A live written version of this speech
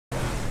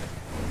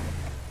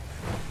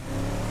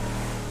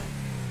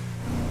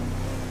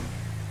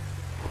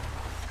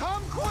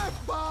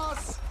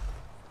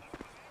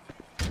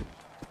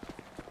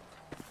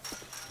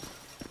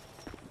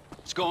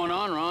What's going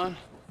on, Ron?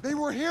 They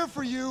were here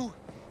for you.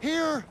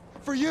 Here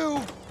for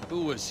you.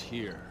 Who was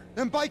here?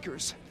 Them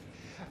bikers.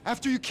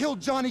 After you killed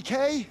Johnny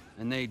K.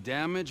 And they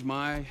damage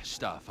my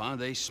stuff, huh?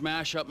 They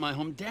smash up my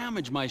home,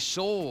 damage my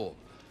soul.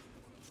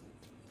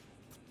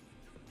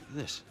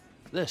 This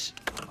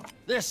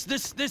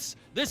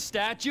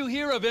statue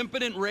here of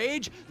impotent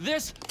rage,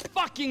 this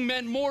fucking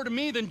meant more to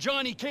me than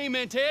Johnny K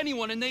meant to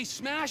anyone, and they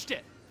smashed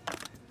it.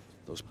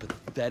 Those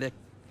pathetic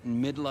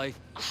midlife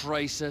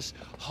crisis,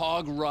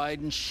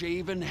 hog-riding,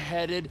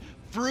 shaven-headed,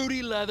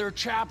 fruity leather,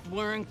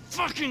 chapped-wearing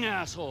fucking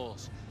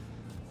assholes.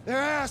 They're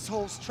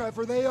assholes,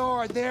 Trevor. They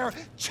are. They're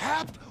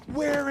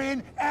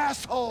chap-wearing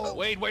assholes.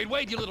 Wait,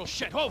 you little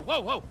shit.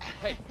 Whoa.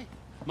 Hey,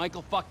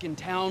 Michael fucking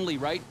Townley,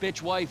 right?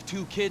 Bitch wife,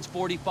 2 kids,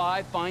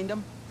 45. Find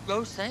him?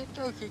 Los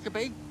Santos is a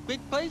big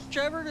place,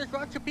 Trevor. There's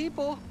lots of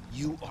people.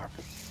 You are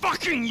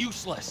fucking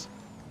useless.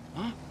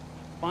 Huh?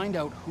 Find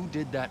out who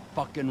did that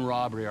fucking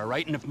robbery, all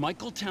right? And if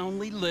Michael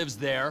Townley lives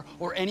there,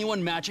 or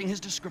anyone matching his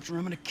description,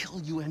 I'm gonna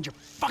kill you and your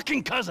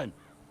fucking cousin.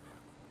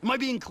 Am I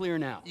being clear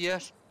now?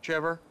 Yes,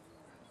 Trevor.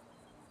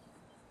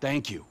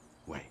 Thank you,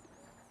 Wade.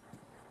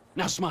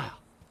 Now smile.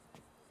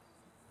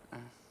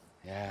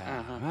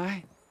 Yeah,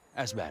 right?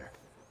 That's better.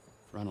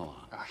 Run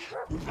along.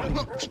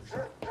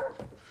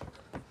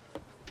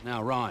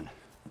 Now, Ron,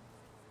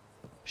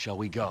 shall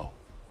we go?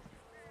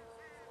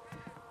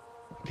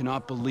 I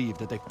cannot believe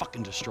that they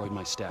fucking destroyed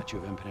my statue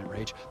of impotent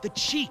rage. The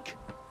cheek,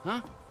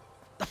 huh?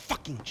 The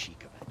fucking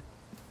cheek of it.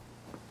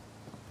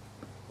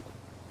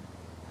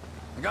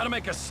 I gotta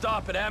make a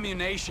stop at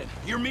ammunition.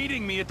 You're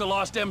meeting me at the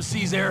Lost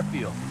MC's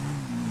airfield.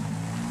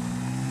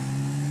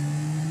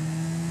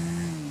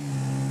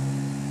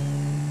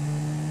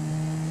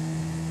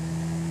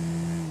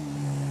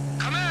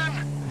 Come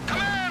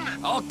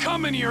in! I'll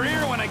come in your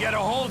ear when I get a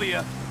hold of you.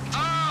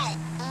 Oh,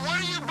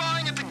 what are you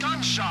buying at the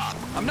gun shop?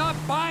 I'm not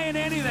buying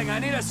anything. I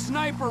need a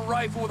sniper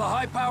rifle with a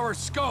high-power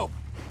scope.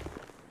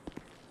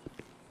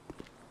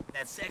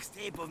 That sex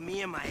tape of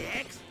me and my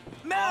ex?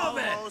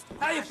 Melvin!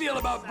 How you feel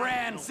about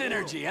brand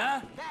synergy,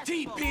 huh?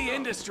 TP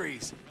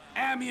Industries.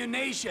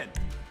 Ammunition.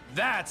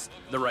 That's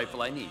the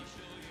rifle I need.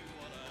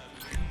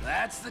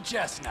 That's the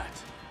chestnut.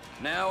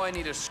 Now I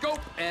need a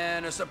scope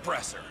and a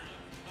suppressor.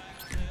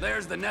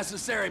 There's the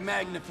necessary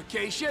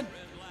magnification.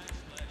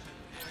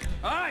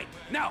 All right,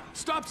 now,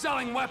 stop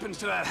selling weapons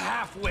to that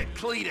half-wit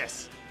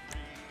Cletus.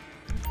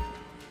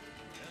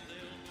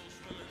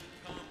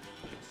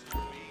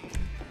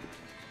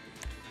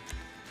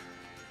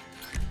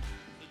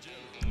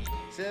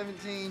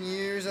 "17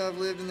 years I've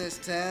lived in this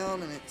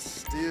town, and it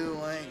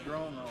still ain't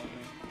grown on me."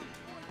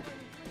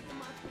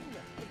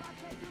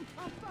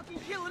 I'm fucking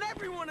killing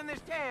everyone in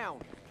this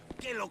town!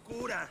 Que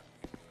locura!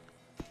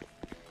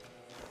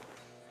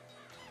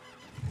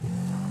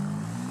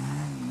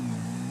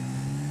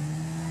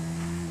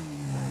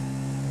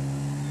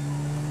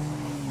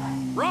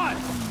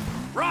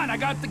 Ron, I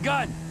got the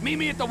gun. Meet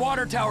me at the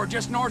water tower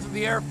just north of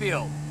the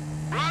airfield.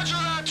 Roger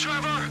that,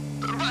 Trevor.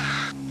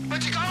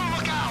 But you gotta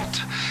look out,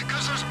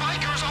 because there's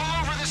bikers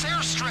all over this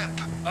airstrip.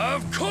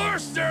 Of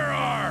course there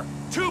are!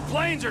 2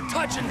 planes are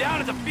touching down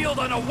at the field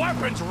on a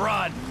weapons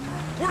run.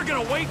 We're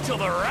gonna wait till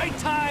the right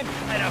time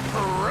and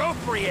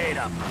appropriate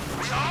them.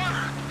 We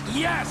are?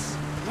 Yes,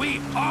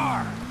 we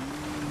are.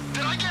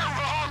 Did I get it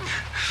wrong?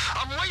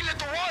 I'm waiting at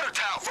the water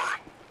tower.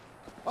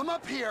 I'm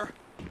up here.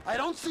 I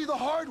don't see the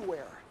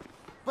hardware,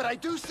 but I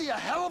do see a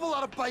hell of a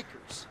lot of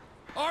bikers.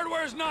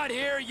 Hardware's not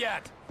here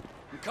yet.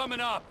 I'm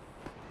coming up.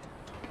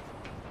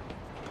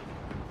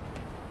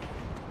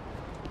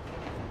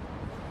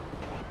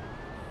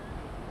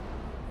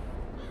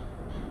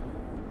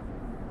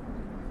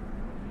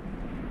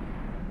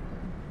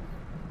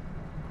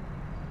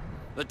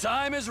 The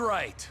time is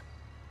right.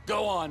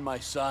 Go on, my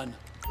son.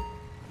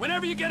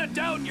 Whenever you get a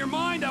doubt in your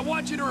mind, I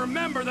want you to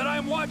remember that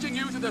I'm watching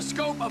you through the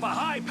scope of a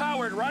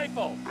high-powered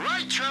rifle.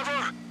 Right,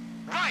 Trevor.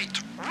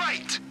 Right.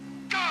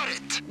 Got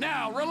it.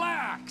 Now,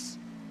 relax.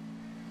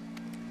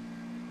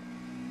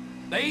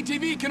 The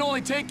ATV can only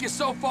take you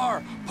so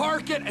far.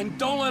 Park it and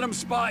don't let them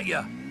spot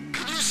you.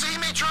 Can you see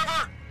me,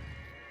 Trevor?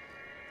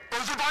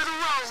 Over by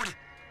the road.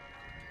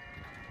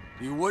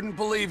 You wouldn't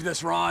believe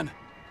this, Ron.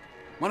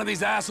 One of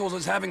these assholes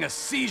is having a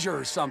seizure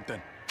or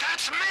something.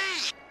 That's me!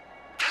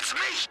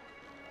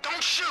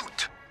 Don't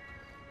shoot!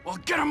 Well,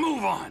 get a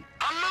move on.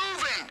 I'm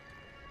moving!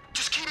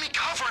 Just keep me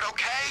covered,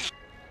 okay?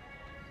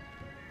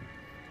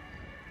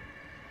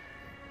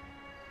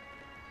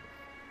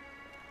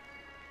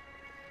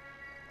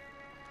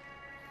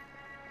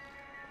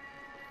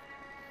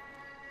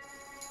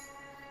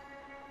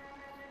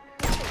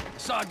 I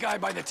saw a guy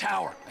by the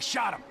tower. I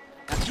shot him.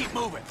 Now keep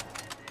moving.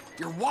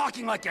 You're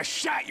walking like you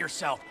shat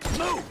yourself.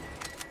 Move!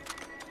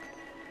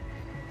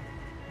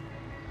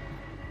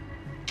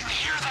 You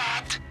hear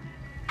that?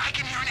 I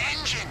can hear an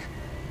engine.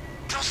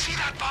 They'll see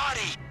that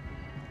body.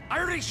 I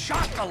already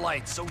shot the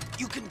lights, so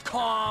you can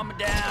calm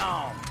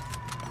down.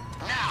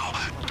 Now,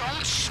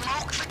 don't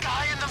smoke the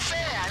guy in the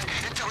van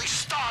until he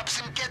stops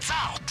and gets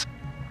out.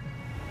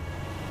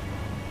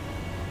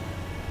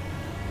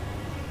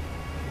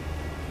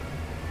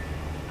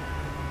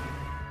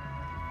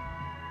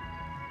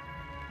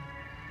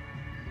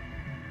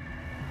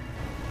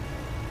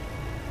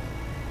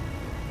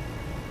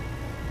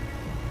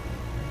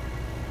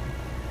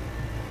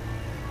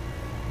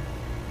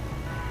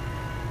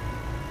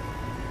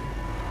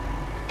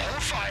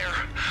 fire.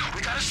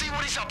 We gotta see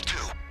what he's up to.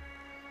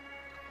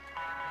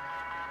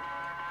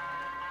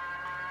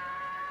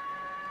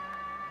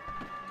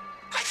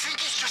 I think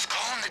he's just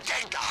calling the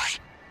dead guy.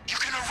 You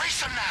can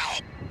erase him now.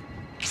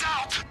 He's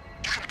out.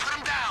 You can put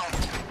him down.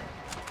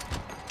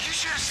 You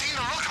should have seen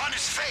the look on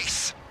his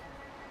face.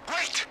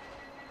 Wait!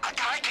 A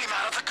guy came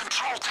out of the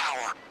control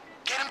tower.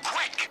 Get him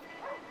quick!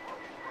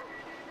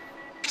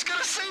 He's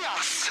gonna see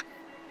us!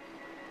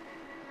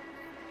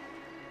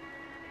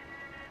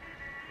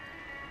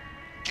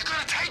 You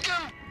gonna take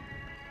him?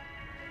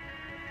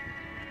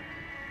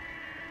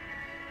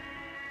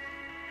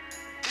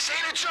 This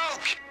ain't a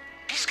joke!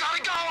 He's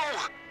gotta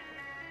go!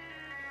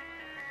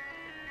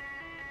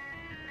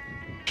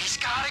 He's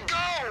gotta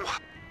go!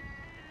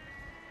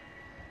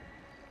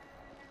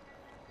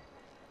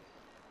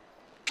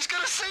 He's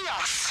gonna see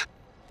us!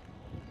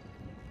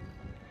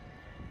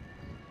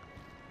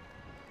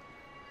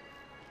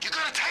 You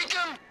gonna take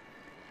him?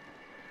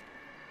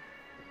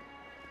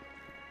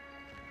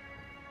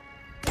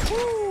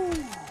 Woo!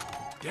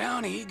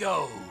 Down he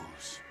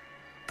goes.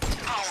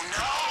 Oh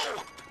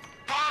no!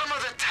 Bottom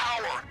of the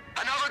tower.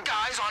 Another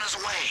guy's on his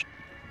way.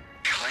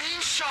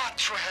 Clean shot,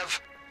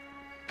 Trev.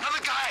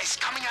 Another guy's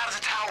coming out of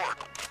the tower.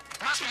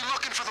 Must be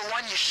looking for the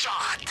one you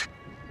shot.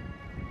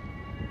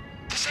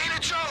 This ain't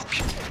a joke.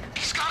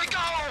 He's gotta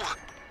go.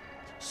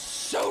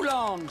 So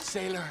long,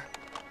 sailor.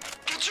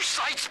 Get your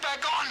sights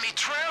back on me,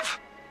 Trev.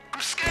 I'm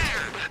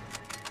scared.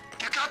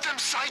 You got them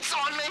sights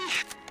on me?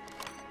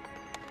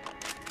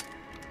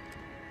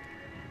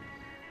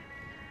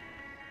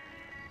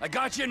 I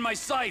got you in my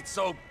sights,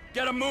 so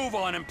get a move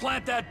on and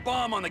plant that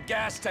bomb on the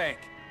gas tank.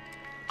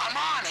 I'm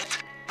on it,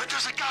 but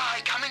there's a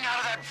guy coming out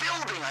of that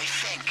building, I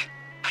think.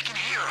 I can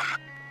hear him.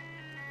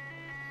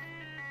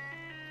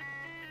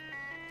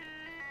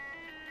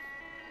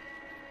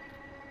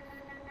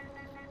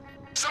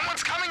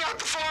 Someone's coming out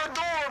the far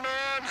door,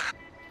 man!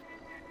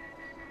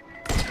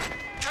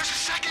 There's a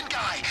second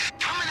guy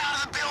coming out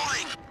of the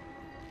building!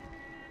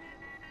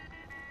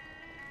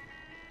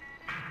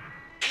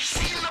 He's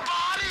seen the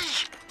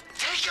body!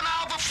 Take him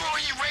out before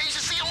he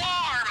raises the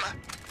alarm!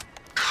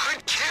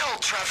 Good kill,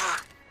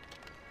 Trevor!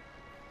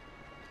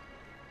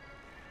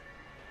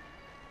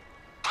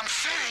 I'm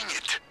fitting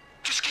it!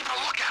 Just keep a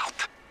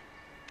lookout!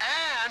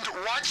 And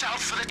watch out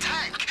for the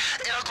tank!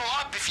 It'll go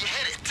up if you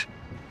hit it!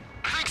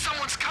 I think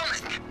someone's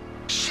coming!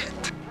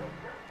 Shit!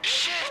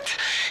 Shit!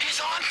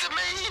 He's on to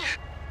me!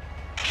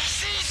 He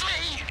sees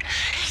me!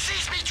 He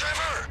sees me,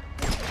 Trevor!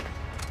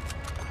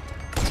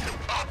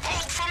 A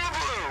bolt from the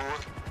blue!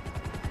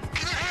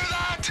 Can you hear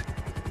that?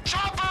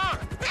 Chopper!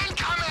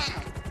 Incoming!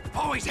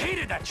 Always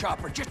hated that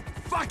chopper. Just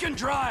fucking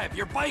drive.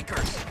 You're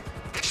bikers.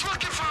 It's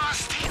looking for us,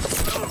 Steve!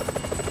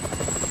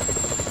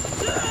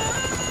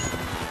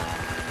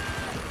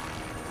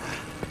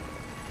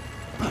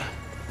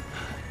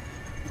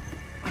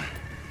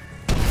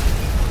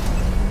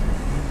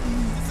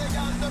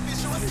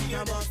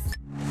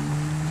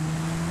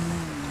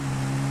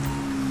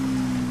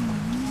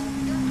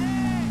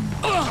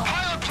 The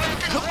pilot plan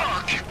didn't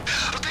work,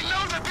 but they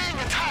know they're being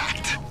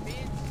attacked.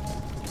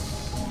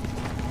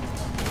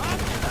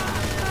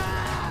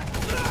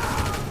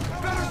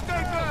 Better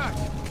stay back!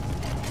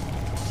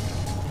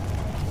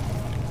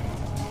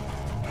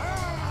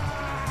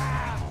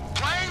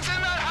 Plane's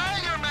in that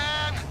hangar,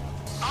 man!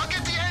 I'll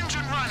get the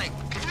engine running,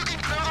 if you can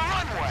clear the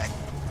runway.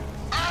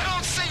 I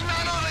don't see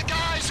none of the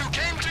guys who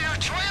came to your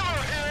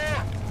trailer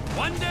here!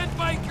 One dead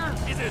biker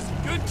is as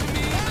good to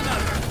me as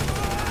another.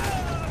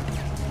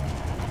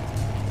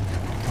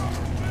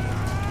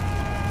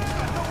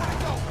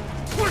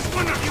 Which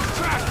one of you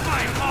trashed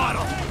my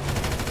model?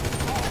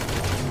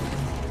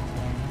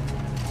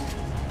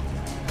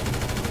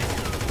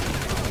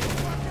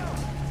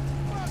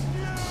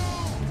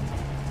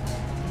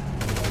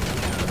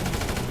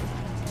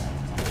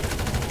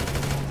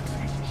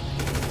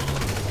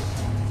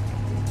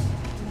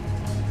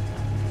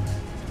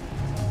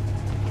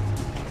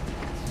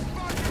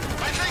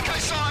 I think I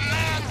saw a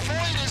man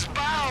void his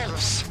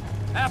bowels!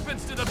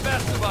 Happens to the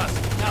best of us.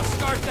 Now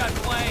start that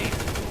plane.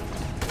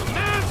 A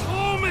man's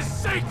home is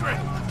sacred!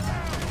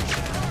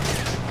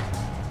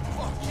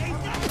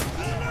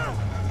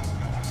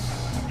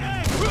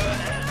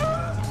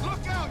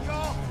 Look out,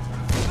 y'all!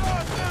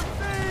 Lost them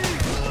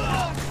thieves!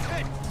 Oh,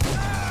 shit!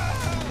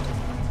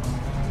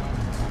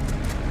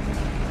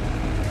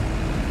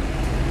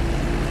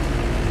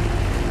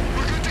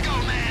 We're good to go,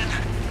 man.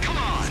 Come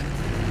on.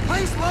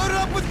 Plane's loaded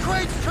up with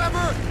crates,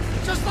 Trevor!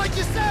 Just like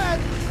you said!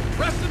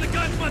 Rest of the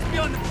guns must be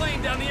on the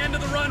plane down the end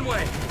of the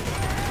runway.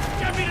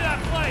 Get me to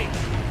that plane!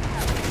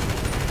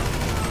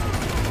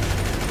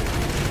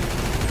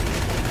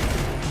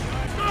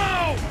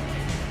 Go!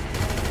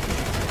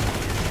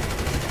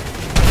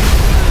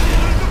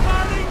 There's a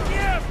parting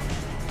gift!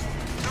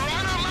 They're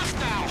on our left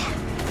now.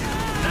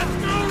 Let's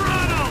go,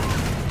 Ronald!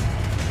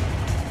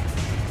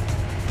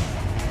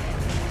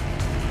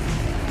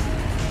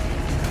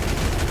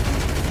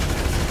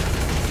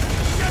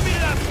 Get me to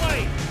that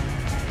plane!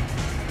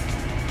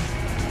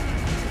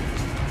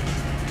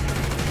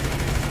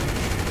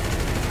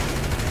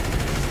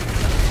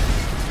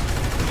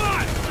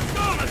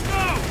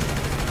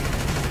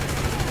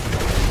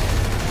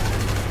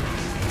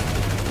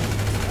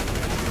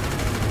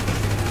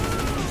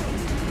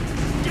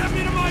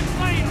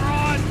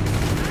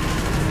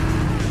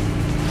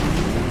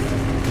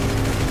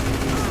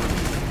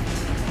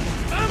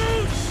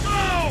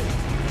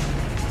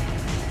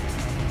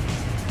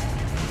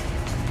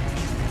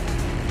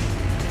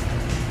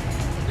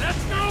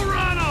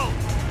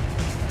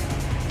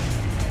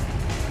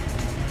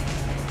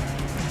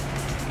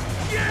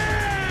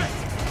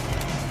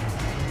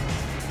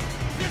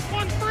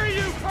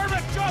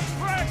 Perfect jump,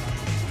 Fred!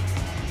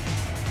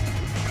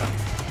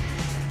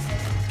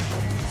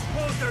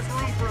 Suppose there's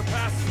room for a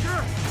passenger?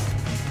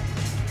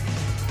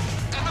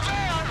 In the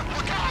van!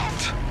 Look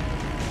out!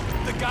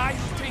 The guy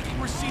who's taking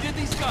receipt of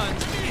these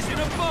guns is in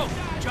a boat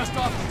just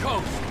off the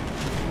coast.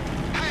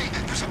 Hey,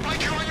 there's a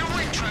biker on your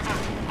wing, Trevor.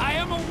 I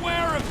am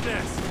aware of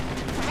this.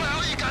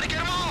 Well, you gotta get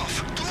him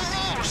off. Do a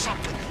roll or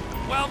something.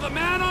 While the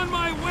man on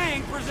my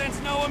wing presents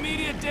no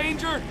immediate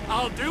danger,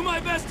 I'll do my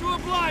best to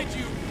oblige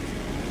you.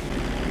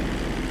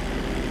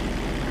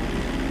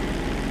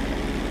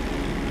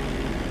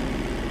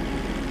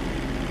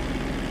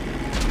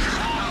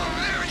 Oh,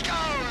 there he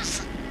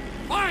goes!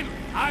 Finally,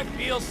 I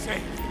feel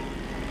safe.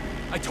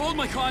 I told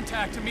my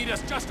contact to meet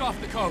us just off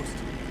the coast.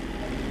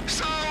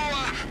 So,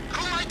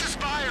 who might this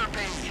buyer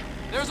be?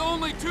 There's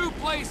only 2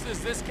 places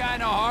this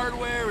kind of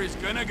hardware is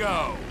gonna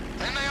go.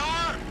 And they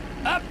are?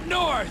 Up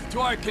north to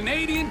our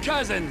Canadian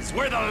cousins,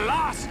 where the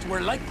lost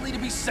were likely to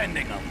be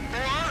sending them.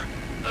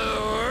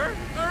 Or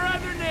our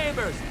other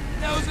neighbors,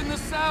 those in the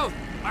south,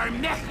 our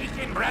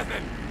Mexican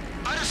brethren.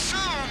 I'd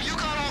assume you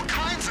got all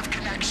kinds of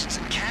connections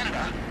in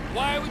Canada.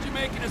 Why would you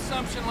make an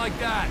assumption like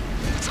that?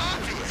 It's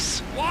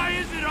obvious. Why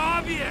is it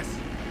obvious?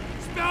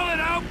 Spell it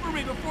out for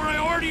me before I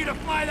order you to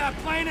fly that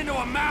plane into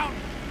a mountain.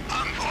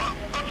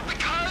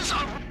 Because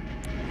of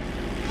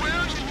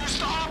where you used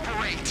to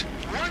operate.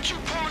 Weren't you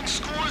pulling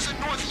scores in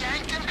North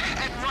Yankton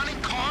and running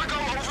cargo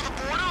over the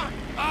border?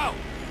 Oh,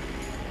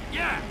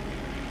 yeah,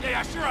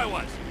 sure I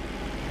was.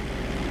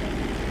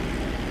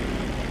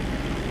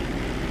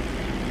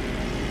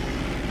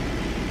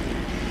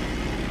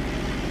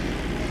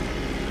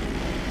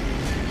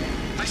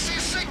 I see a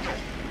signal.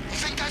 You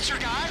think that's your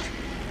guy?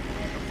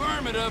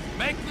 Affirmative.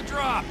 Make the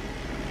drop.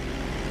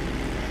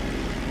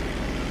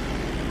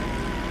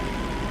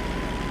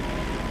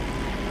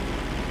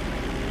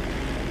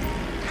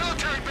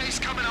 Military base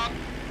coming up.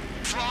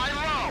 Fly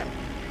low.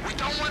 We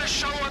don't want to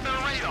show on their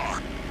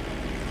radar.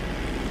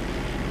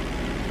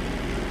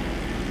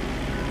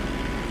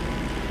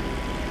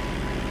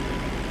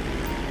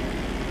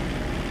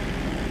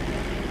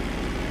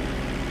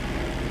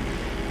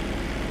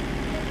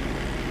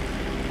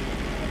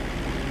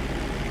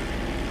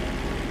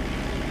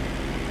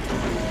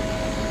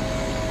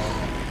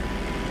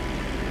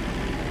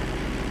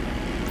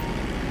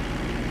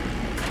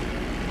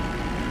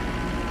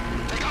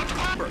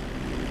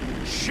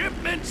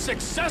 Shipment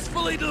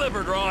successfully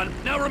delivered, Ron.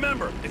 Now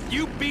remember, if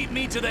you beat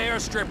me to the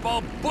airstrip,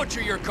 I'll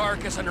butcher your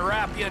carcass and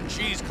wrap you in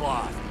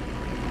cheesecloth.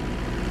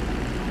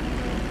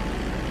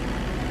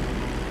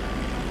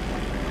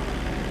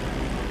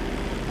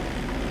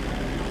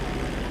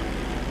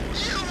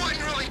 You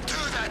wouldn't really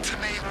do that to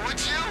me, would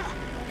you?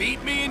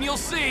 Beat me and you'll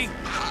see.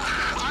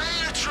 I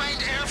ain't a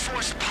trained Air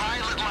Force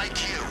pilot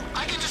like you.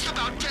 I can just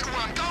about get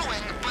where I'm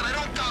going, but I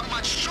don't got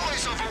much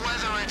choice over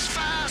whether it's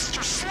fast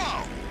or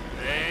slow.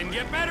 Then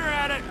get better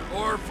at it,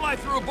 or fly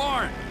through a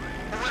barn.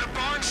 Would a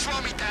barn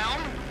slow me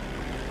down?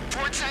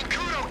 Fort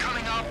Zancudo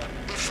coming up.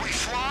 If we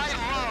fly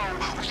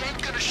low, we ain't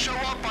gonna show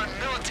up on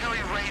military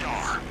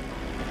radar.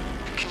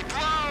 Keep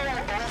low,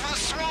 over the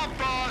swamp,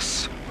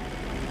 boss.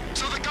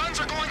 So the guns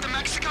are going to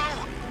Mexico?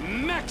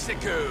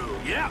 Mexico!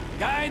 Yeah,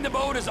 guy in the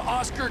boat is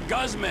Oscar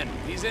Guzman.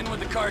 He's in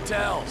with the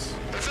cartels.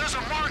 If there's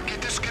a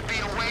market, this could be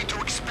a way to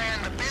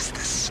expand the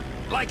business.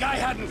 Like I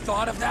hadn't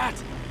thought of that.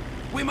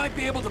 We might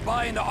be able to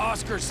buy into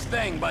Oscar's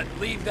thing, but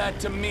leave that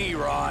to me,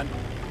 Ron.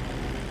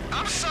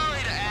 I'm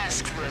sorry to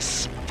ask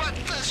this, but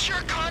does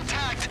your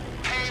contact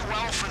pay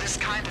well for this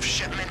kind of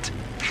shipment?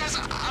 Because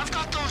I've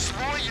got those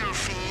lawyer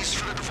fees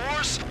for the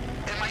divorce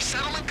and my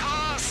settlement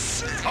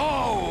costs.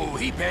 Oh,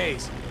 he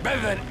pays.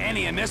 Better than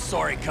any in this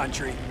sorry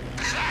country.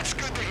 That's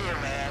good to hear,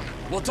 man.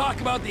 We'll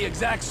talk about the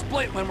exact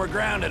split when we're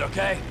grounded,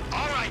 okay?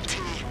 All right, T.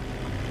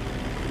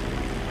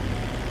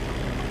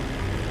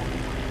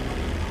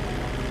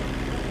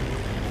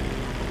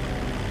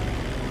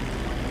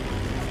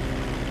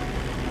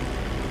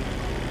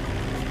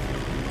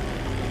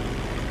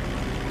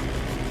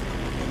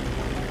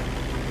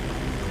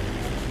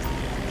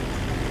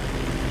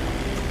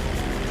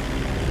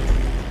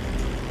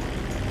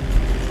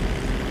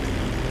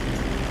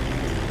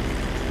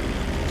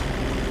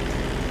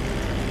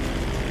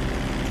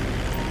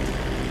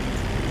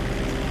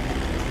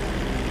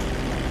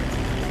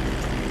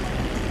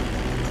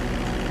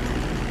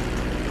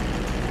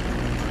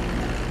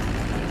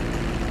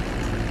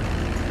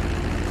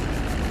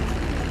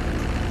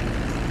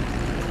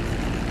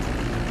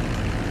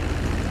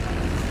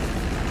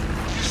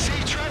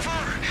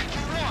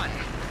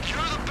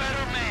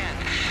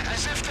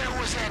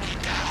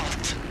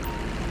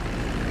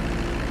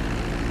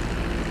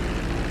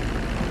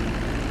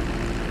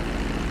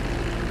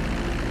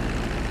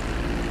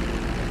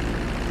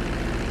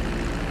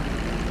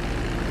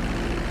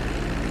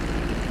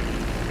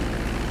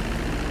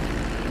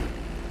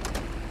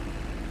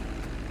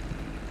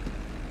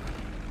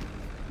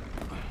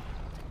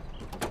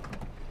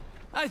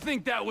 I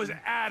think that was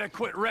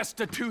adequate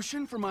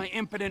restitution for my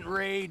impotent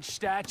rage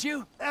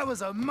statue. That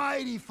was a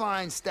mighty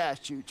fine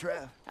statue,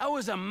 Trev. That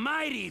was a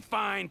mighty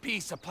fine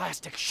piece of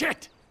plastic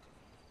shit.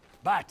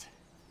 But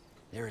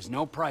there is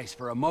no price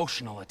for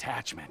emotional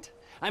attachment.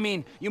 I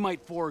mean, you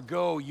might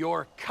forego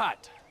your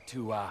cut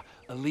to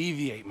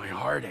alleviate my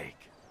heartache.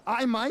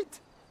 I might?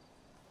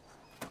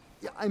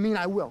 Yeah, I mean,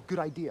 I will. Good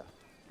idea.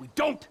 We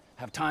don't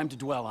have time to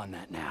dwell on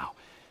that now,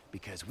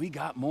 because we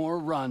got more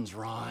runs,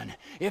 Ron.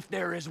 If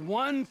there is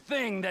one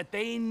thing that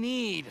they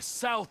need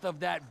south of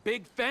that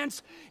big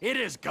fence, it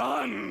is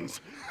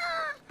guns!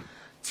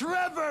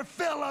 Trevor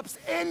Phillips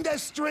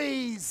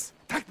Industries!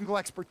 Technical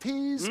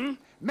expertise,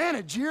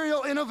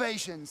 managerial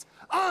innovations,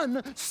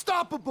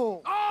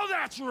 unstoppable! Oh,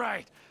 that's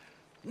right!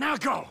 Now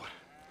go!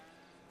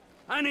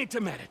 I need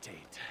to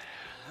meditate.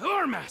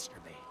 Or masturbate.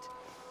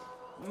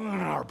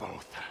 Or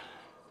both.